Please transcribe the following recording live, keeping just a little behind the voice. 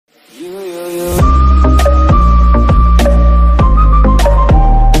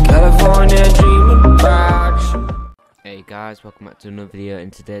guys, welcome back to another video.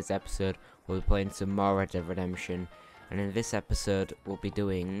 In today's episode we'll be playing some more Red Dead Redemption, and in this episode we'll be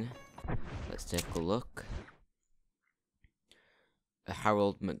doing, let's take a look, a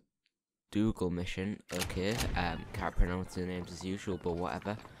Harold McDougal mission. Okay, can't pronounce the names as usual, but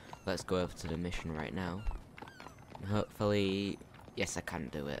whatever. Let's go over to the mission right now. Hopefully, yes, I can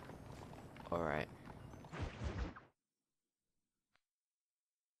do it. Alright.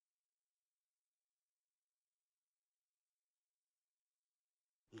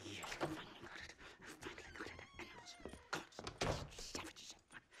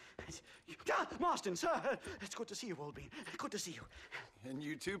 Marston, sir, it's good to see you, Oldbean. Good to see you. And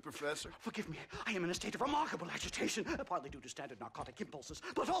you too, Professor. Forgive me, I am in a state of remarkable agitation, partly due to standard narcotic impulses,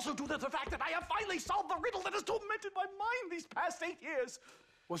 but also due to the fact that I have finally solved the riddle that has tormented my mind these past 8 years.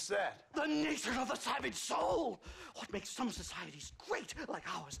 What's that? The nature of the savage soul. What makes some societies great, like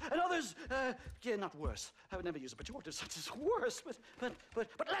ours, and others, not worse. I would never use a pejorative such as worse, but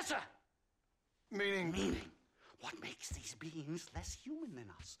lesser. Meaning? What makes these beings less human than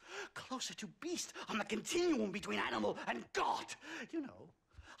us? Closer to beast on the continuum between animal and God. You know,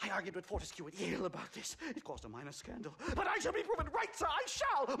 I argued with Fortescue at Yale about this. It caused a minor scandal. But I shall be proven right, sir. I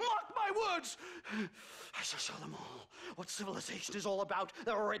shall. Mark my words. I shall show them all what civilization is all about.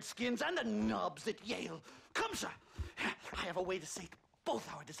 The redskins and the nubs at Yale. Come, sir. I have a way to sate both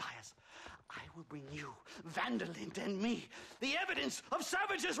our desires. I will bring you, Vanderlint, and me, the evidence of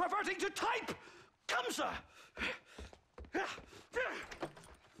savages reverting to type. Come, sir!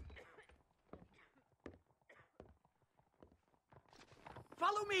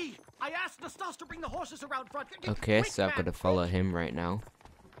 Follow me! I asked Nastas to bring the horses around front. Okay, so I've got to follow him right now.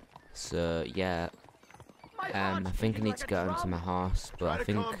 So, yeah. I think I need to get onto my horse, but I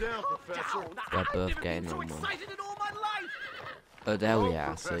think we're both getting on one. Oh, there we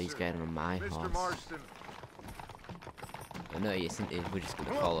are, so he's getting on my horse. Oh, no, we're just going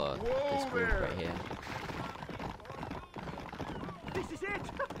to follow this group right here. This is it!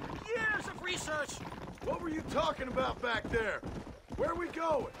 Years of research! What were you talking about back there? Where are we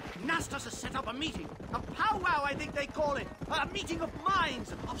going? Nastas has set up a meeting. A powwow, I think they call it. A meeting of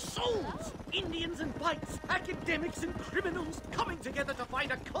minds, of souls. Indians and whites, academics and criminals coming together to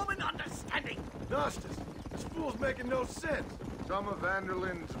find a common understanding. Nastas, this fool's making no sense. Some of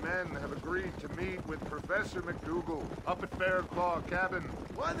Vanderlyn's men have agreed to meet with Professor McDougal up at Fairclaw Cabin.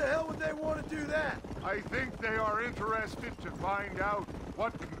 Why the hell would they want to do that? I think they are interested to find out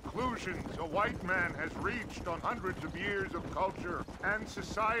what conclusions a white man has reached on hundreds of years of culture and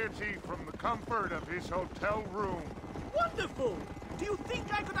society from the comfort of his hotel room. Wonderful! Do you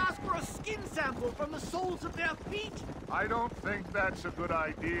think I could ask for a skin sample from the soles of their feet? I don't think that's a good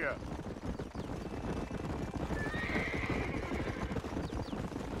idea.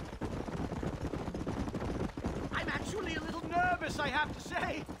 I have to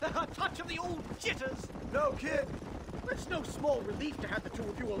say, a touch of the old jitters. No kid. It's no small relief to have the two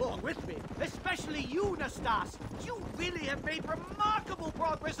of you along with me, especially you, Nastas. You really have made remarkable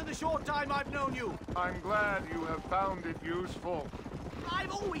progress in the short time I've known you. I'm glad you have found it useful.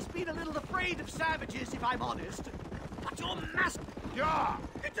 I've always been a little afraid of savages, if I'm honest. But your mask... Yeah!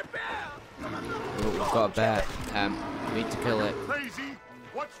 It's a bear! Oh, we've got a bear. We need to kill it. Crazy!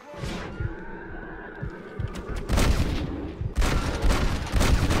 What's wrong?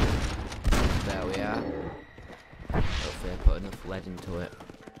 There we are. Hopefully I put enough lead into it.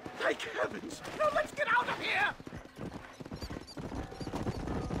 Thank heavens! Now let's get out of here!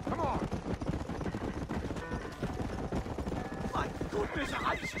 Come on! My goodness,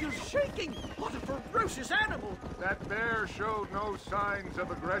 I'm still shaking! What a ferocious animal! That bear showed no signs of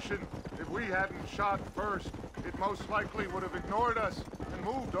aggression. If we hadn't shot first, it most likely would have ignored us and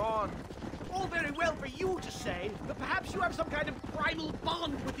moved on. All very well for you to say, but perhaps you have some kind of primal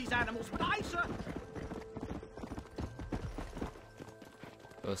bond with these animals, but I, sir...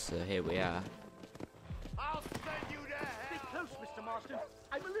 Oh, so here we are. I'll send you to hell! Stay close, Mr. Marston.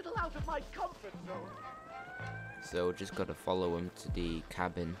 I'm a little out of my comfort zone. So we just got to follow him to the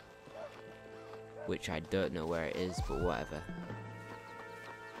cabin, which I don't know where it is, but whatever.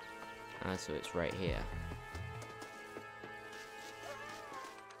 Ah, so it's right here.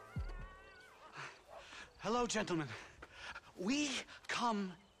 Hello, gentlemen. We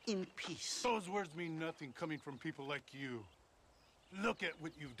come in peace. Those words mean nothing coming from people like you. Look at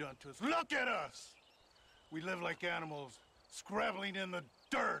what you've done to us. Look at us! We live like animals, scrabbling in the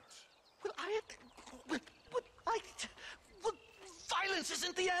dirt. Well, violence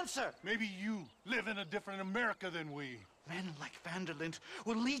isn't the answer. Maybe you live in a different America than we. Men like Vanderlint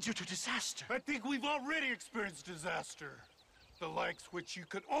will lead you to disaster. I think we've already experienced disaster. The likes which you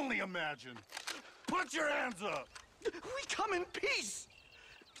could only imagine. Put your hands up! We come in peace.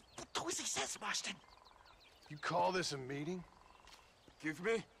 Do as he says, Marston. You call this a meeting? Give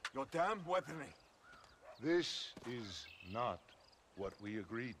me your damn weaponry. This is not what we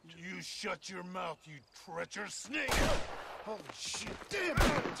agreed to. You shut your mouth, you treacherous snake! Holy shit, damn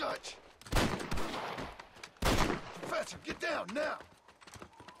it, Dutch! Professor, get down now!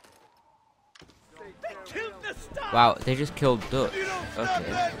 They killed the star! Wow, they just killed Dutch. You don't stop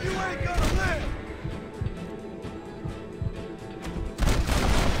Okay. that, you ain't gonna live!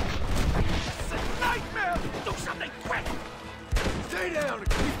 It's a nightmare! Do something quick! Stay down and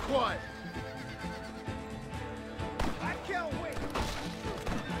keep quiet! I can't wait!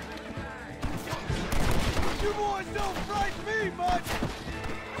 You boys don't frighten me much!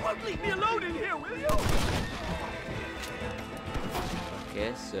 You won't leave me alone in here, will you?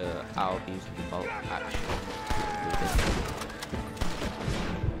 Okay, so I'll be using the bolt action. With this.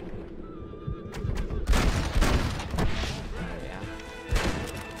 Yeah.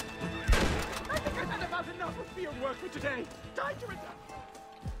 I think I've had about enough of field work for today. Time to retire.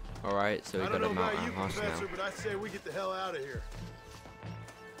 Alright, so we I got don't to know mount about our you, horse Professor, now. but I say we get the hell out of here.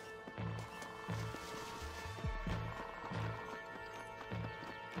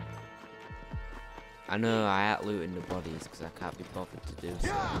 I know I ain't looting the bodies because I can't be bothered to do so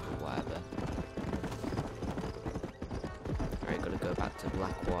or whatever. Alright, gotta go back to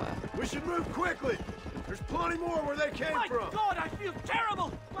Blackwater. We should move quickly! There's plenty more where they came My from! God, I feel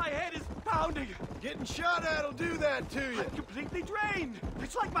terrible! My head is pounding! Getting shot at'll do that to you! I'm completely drained!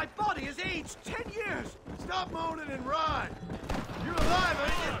 It's like my body has aged 10 years! Stop moaning and ride! You're alive,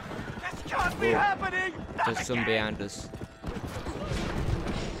 ain't you? This can't be Whoa. happening! Not There's some again. behind us.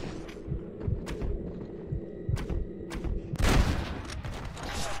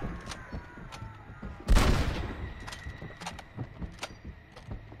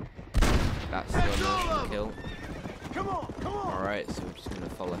 That's That's slow all motion of 'em. kill. Come on, come on! Alright, so we're just gonna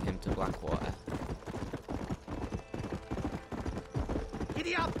follow him to Blackwater.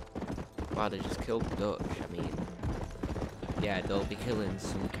 Giddy up! Wow, they just killed Dutch. I mean, yeah, they'll be killing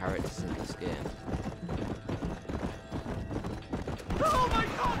some characters in this game. Oh my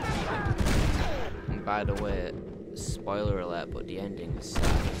God, that's bad! And by the way, spoiler alert, but the ending is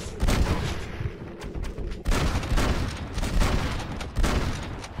sad.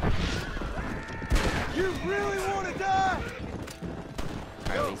 You really want to die?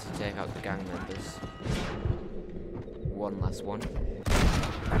 Alright, we need to take out the gang members. One last one.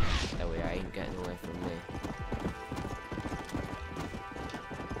 There we are, ain't getting away from me.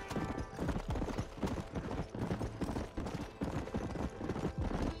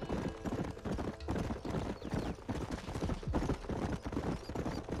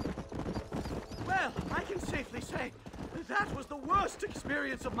 Well, I can safely say that was the worst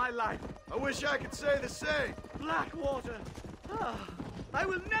experience of my life. I wish I could say the same. Blackwater. Ah, I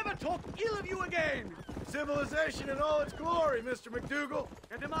will never talk ill of you again. Civilization in all its glory, Mr. McDougal.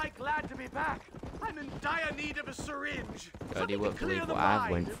 And am I glad to be back? I'm in dire need of a syringe. God, you Something won't to clear believe the what I've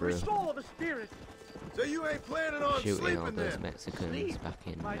mind went and through. Restore the spirit. So you ain't planning on Shooting all sleeping those then? Mexicans Sleep, back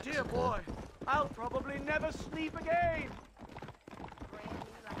in my Mexico. dear boy. I'll probably never sleep again.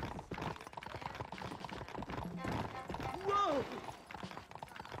 Whoa!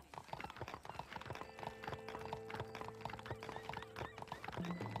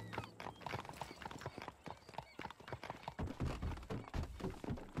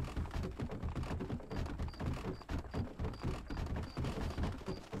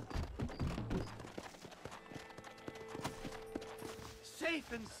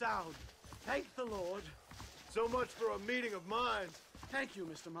 Safe and sound. Thank the Lord. So much for a meeting of minds. Thank you,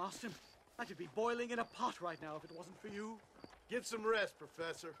 Mr. Marston. I could be boiling in a pot right now if it wasn't for you. Get some rest,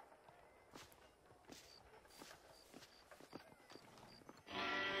 Professor.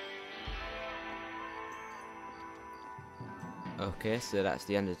 Okay, so that's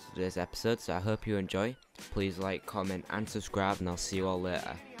the end of today's episode, so I hope you enjoy. Please like, comment and subscribe, and I'll see you all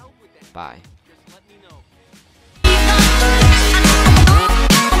later. Bye.